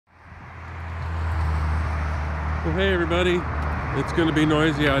Well, hey everybody, it's going to be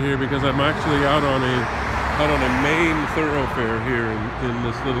noisy out here because I'm actually out on a main thoroughfare here in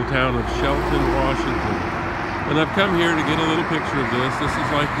this little town of Shelton, Washington. And I've come here to get a little picture of this. This is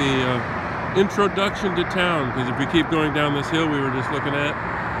like the introduction to town, because if we keep going down this hill we were just looking at,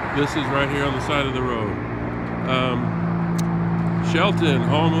 this is right here on the side of the road. Shelton,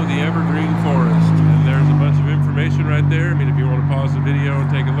 home of the evergreen forest. And there's a bunch of information right there. I mean, if you want to pause the video and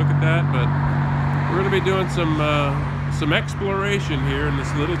take a look at that, but we're going to be doing some exploration here in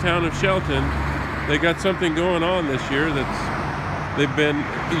this little town of Shelton. They got something going on this year it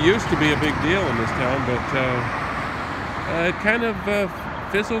used to be a big deal in this town, but it kind of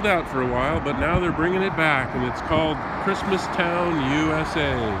fizzled out for a while, but now they're bringing it back, and it's called Christmastown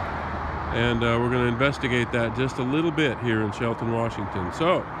USA. And we're going to investigate that just a little bit here in Shelton, Washington.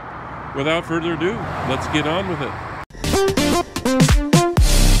 So, without further ado, let's get on with it.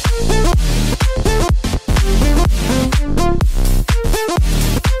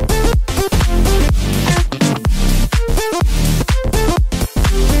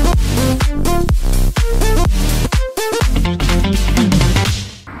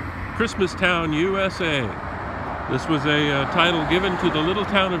 Christmastown USA. This was a title given to the little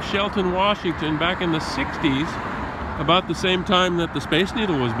town of Shelton, Washington back in the 60s, about the same time that the Space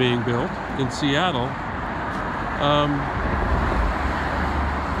Needle was being built in Seattle.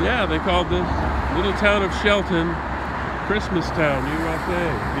 Yeah, they called this little town of Shelton Christmastown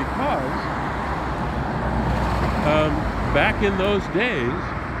USA because back in those days,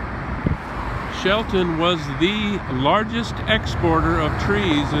 Shelton was the largest exporter of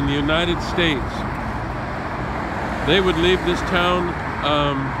trees in the United States. They would leave this town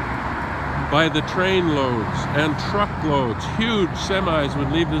by the train loads and truckloads. Huge semis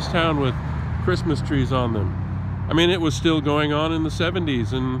would leave this town with Christmas trees on them. I mean, it was still going on in the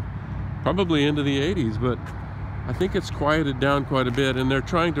 70s and probably into the 80s, but I think it's quieted down quite a bit, and they're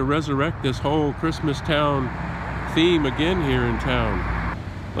trying to resurrect this whole Christmastown theme again here in town.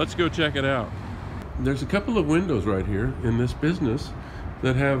 Let's go check it out. There's a couple of windows right here in this business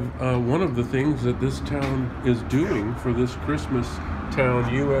that have one of the things that this town is doing for this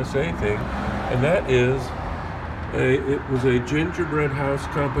Christmastown USA thing, and that is it was a gingerbread house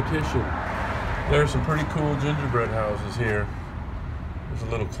competition. There are some pretty cool gingerbread houses here. There's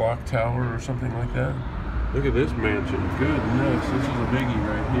a little clock tower or something like that. Look at this mansion. Goodness, this is a biggie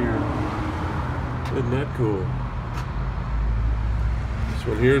right here. Isn't that cool? This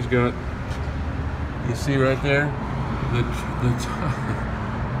one here's got, you see right there, the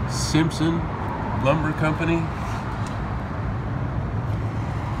Simpson Lumber Company.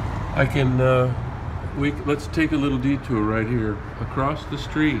 I can, let's take a little detour right here. Across the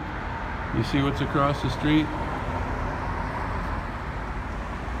street, you see what's across the street?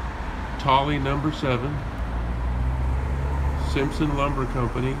 Tolly number 7, Simpson Lumber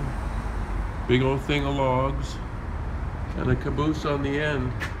Company. Big old thing of logs, and a caboose on the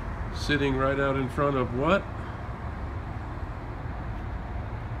end, sitting right out in front of what?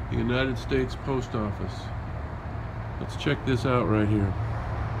 The United States Post Office. Let's check this out right here.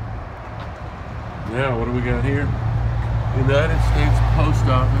 Now, what do we got here? United States Post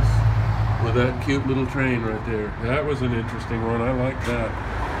Office with that cute little train right there. That was an interesting one. I like that.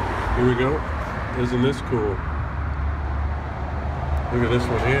 Here we go. Isn't this cool? Look at this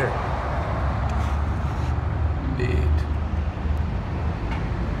one here. Neat.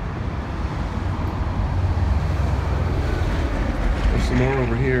 Some more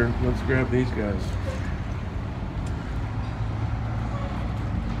over here. Let's grab these guys.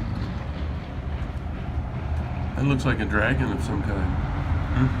 That looks like a dragon of some kind.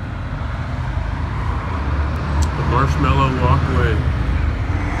 The marshmallow walkway.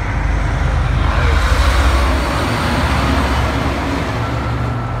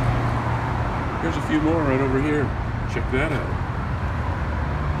 There's a few more right over here. Check that out.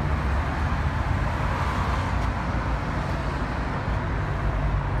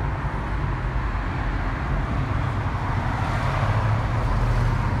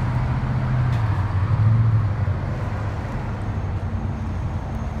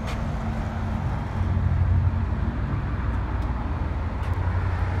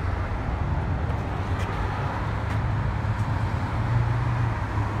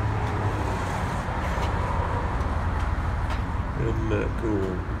 Isn't that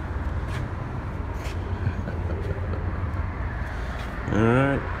cool?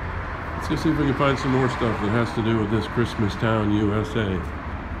 Alright, let's go see if we can find some more stuff that has to do with this Christmastown USA.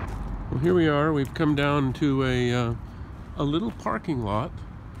 Well, here we are. We've come down to a little parking lot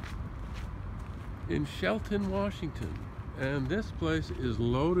in Shelton, Washington. And this place is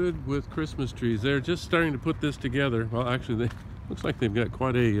loaded with Christmas trees. They're just starting to put this together. Well, actually, looks like they've got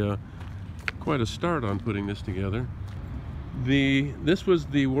quite a start on putting this together. This was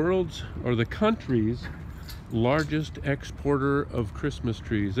the world's, or the country's, largest exporter of Christmas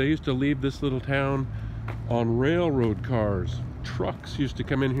trees. They used to leave this little town on railroad cars. Trucks used to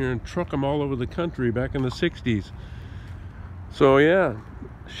come in here and truck them all over the country back in the 60s. So yeah,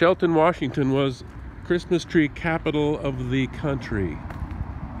 Shelton, Washington was Christmas tree capital of the country.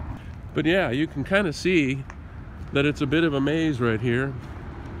 But yeah, you can kind of see that it's a bit of a maze right here.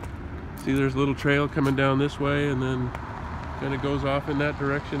 See, there's a little trail coming down this way and then kind of goes off in that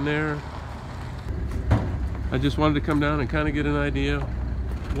direction there. I just wanted to come down and kind of get an idea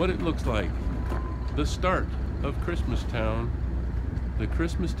what it looks like. The start of Christmastown, the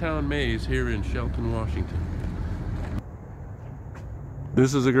Christmastown maze here in Shelton, Washington.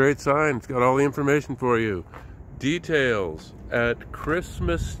 This is a great sign. It's got all the information for you. Details at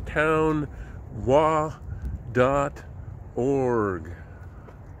christmastownwa.org.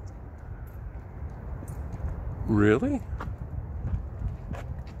 Really?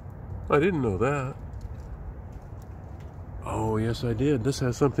 I didn't know that. Oh, yes, I did. This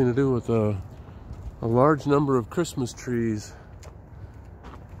has something to do with a large number of Christmas trees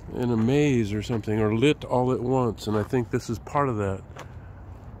in a maze or something, or lit all at once, and I think this is part of that.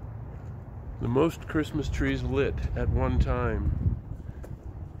 The most Christmas trees lit at one time.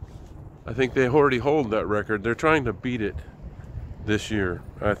 I think they already hold that record. They're trying to beat it this year.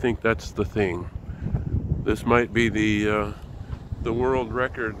 I think that's the thing. This might be the world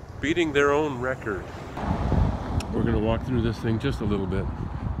record, beating their own record. We're gonna walk through this thing just a little bit,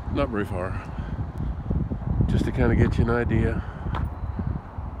 not very far, just to kind of get you an idea.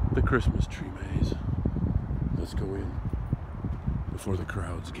 The Christmas tree maze. Let's go in before the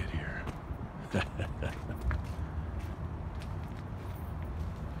crowds get here.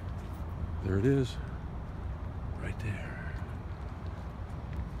 There it is, right there.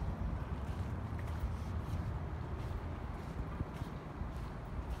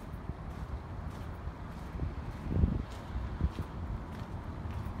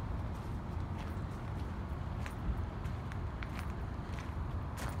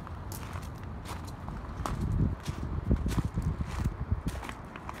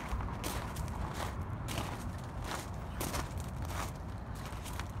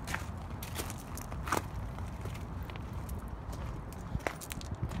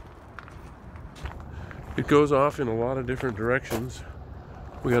 It goes off in a lot of different directions.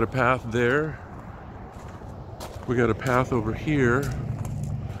 We got a path there. We got a path over here.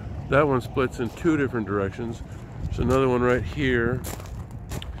 That one splits in two different directions. There's another one right here.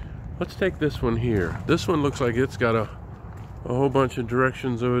 Let's take this one here. This one looks like it's got a whole bunch of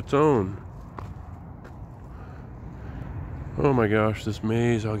directions of its own. Oh my gosh, this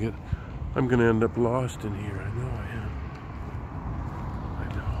maze, I'm gonna end up lost in here. I know I am.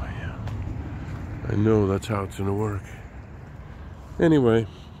 I know that's how it's gonna work. Anyway,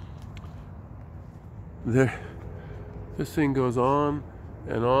 this thing goes on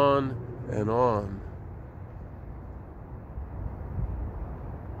and on and on.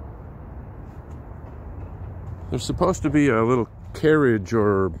 There's supposed to be a little carriage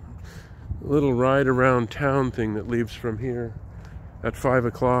or a little ride around town thing that leaves from here at 5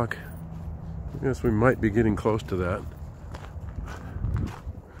 o'clock. I guess we might be getting close to that.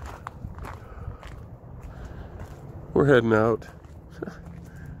 We're heading out.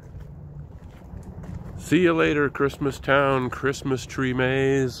 See you later, Christmastown, Christmas tree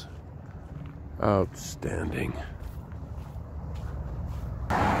maze. Outstanding.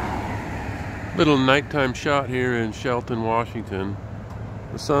 Little nighttime shot here in Shelton, Washington.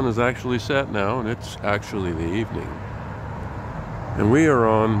 The sun is actually set now, and it's actually the evening. And we are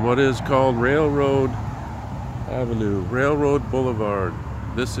on what is called Railroad Avenue, Railroad Boulevard.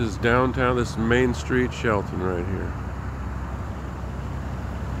 This is downtown, this is Main Street, Shelton right here.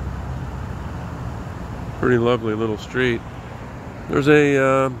 Pretty lovely little street. There's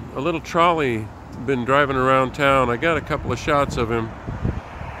a little trolley been driving around town. I got a couple of shots of him.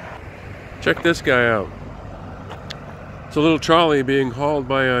 Check this guy out. It's a little trolley being hauled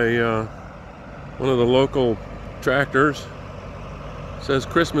by one of the local tractors. It says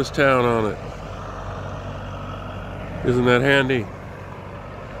Christmastown on it. Isn't that handy?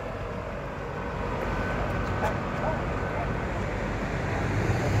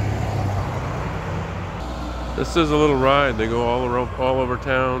 This is a little ride. They go all over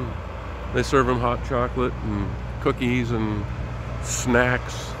town. They serve them hot chocolate and cookies and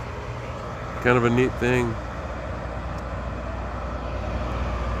snacks. Kind of a neat thing.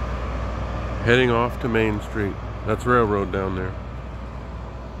 Heading off to Main Street. That's railroad down there.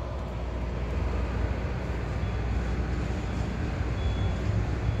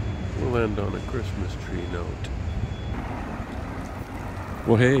 We'll end on a Christmas tree note.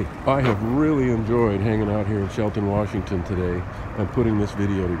 Well, hey, I have really enjoyed hanging out here in Shelton, Washington today and putting this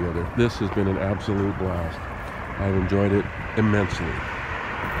video together. This has been an absolute blast. I've enjoyed it immensely.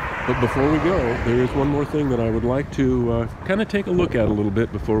 But before we go, there is one more thing that I would like to kind of take a look at a little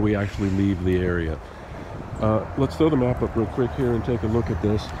bit before we actually leave the area. Let's throw the map up real quick here and take a look at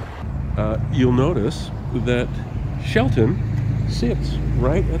this. You'll notice that Shelton sits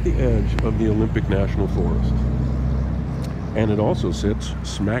right at the edge of the Olympic National Forest. And it also sits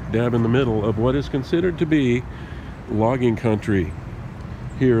smack dab in the middle of what is considered to be logging country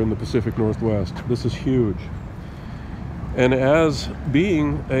here in the Pacific Northwest. This is huge. And as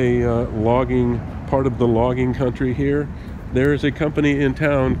being a part of the logging country here, there is a company in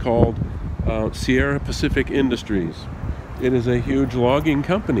town called Sierra Pacific Industries. It is a huge logging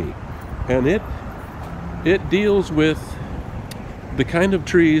company, and it deals with the kind of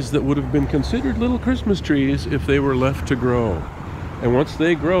trees that would have been considered little Christmas trees if they were left to grow. And once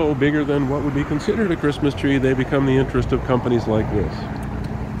they grow bigger than what would be considered a Christmas tree, they become the interest of companies like this.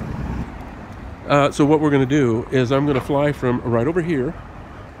 So what we're going to do is I'm going to fly from right over here.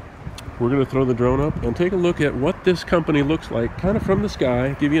 We're going to throw the drone up and take a look at what this company looks like kind of from the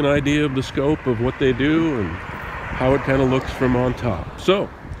sky, give you an idea of the scope of what they do and how it kind of looks from on top. So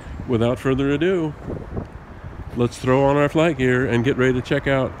without further ado, let's throw on our flight gear and get ready to check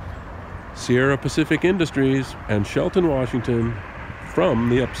out Sierra Pacific Industries and Shelton, Washington from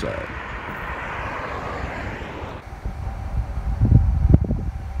the upside.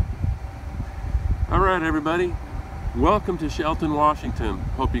 All right, everybody. Welcome to Shelton, Washington.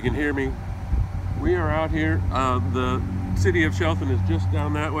 Hope you can hear me. We are out here. The city of Shelton is just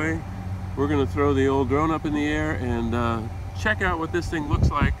down that way. We're going to throw the old drone up in the air and check out what this thing looks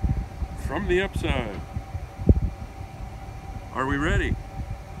like from the upside. Are we ready?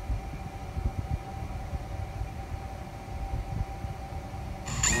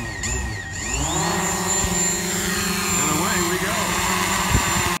 And away we go.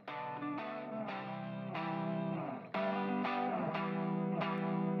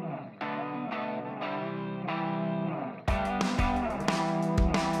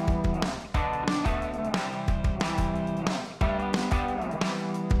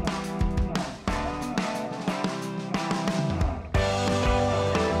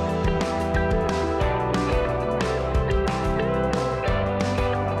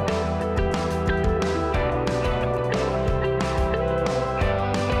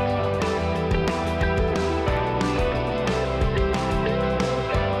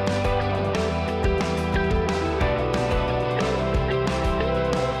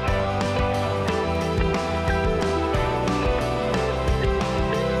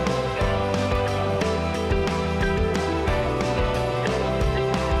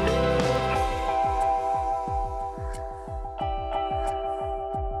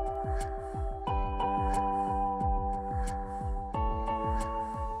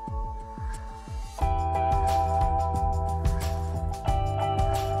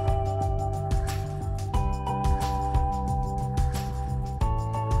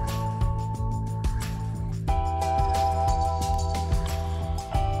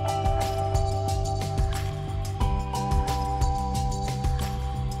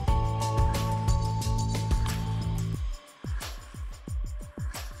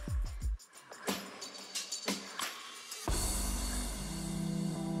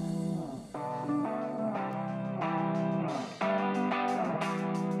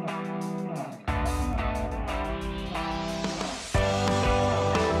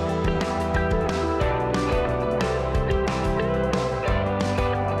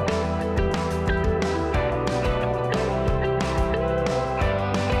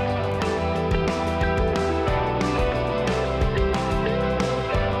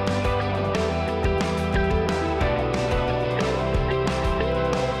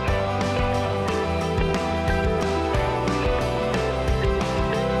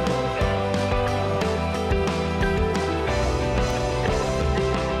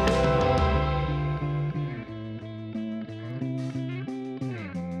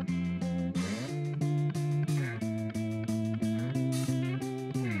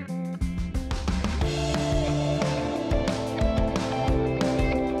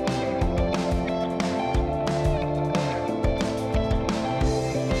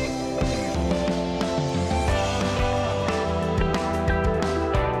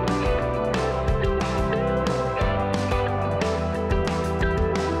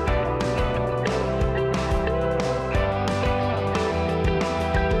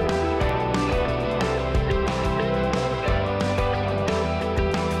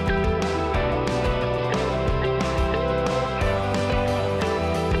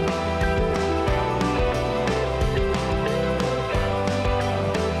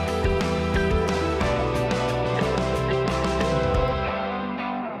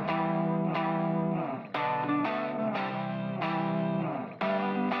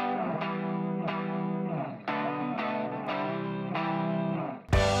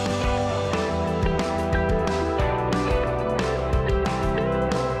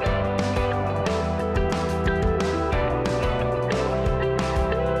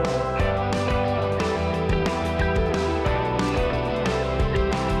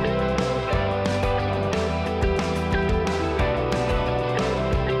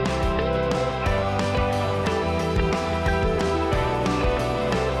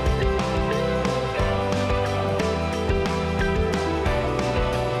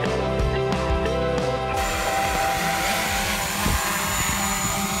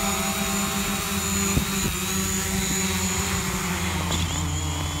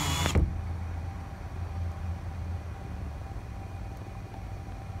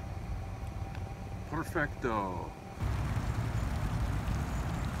 Perfecto.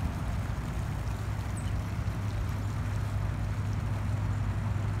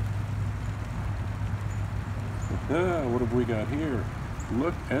 What have we got here?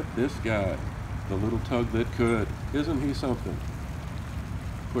 Look at this guy, the little tug that could. Isn't he something?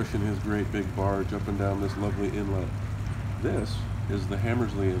 Pushing his great big barge up and down this lovely inlet. This is the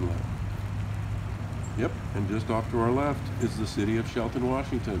Hammersley Inlet. Yep, and just off to our left is the city of Shelton,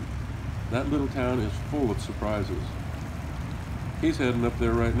 Washington. That little town is full of surprises. He's heading up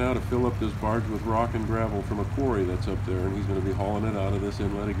there right now to fill up this barge with rock and gravel from a quarry that's up there, and he's going to be hauling it out of this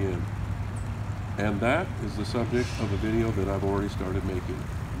inlet again. And that is the subject of a video that I've already started making.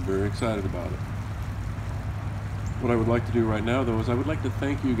 I'm very excited about it. What I would like to do right now, though, is I would like to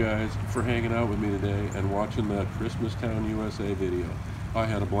thank you guys for hanging out with me today and watching that Christmastown USA video. I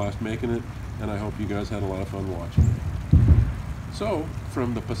had a blast making it, and I hope you guys had a lot of fun watching it. So,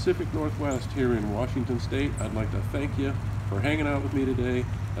 from the Pacific Northwest here in Washington State, I'd like to thank you for hanging out with me today,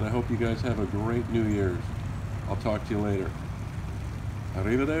 and I hope you guys have a great New Year's. I'll talk to you later.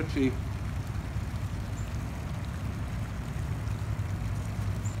 Arrivederci.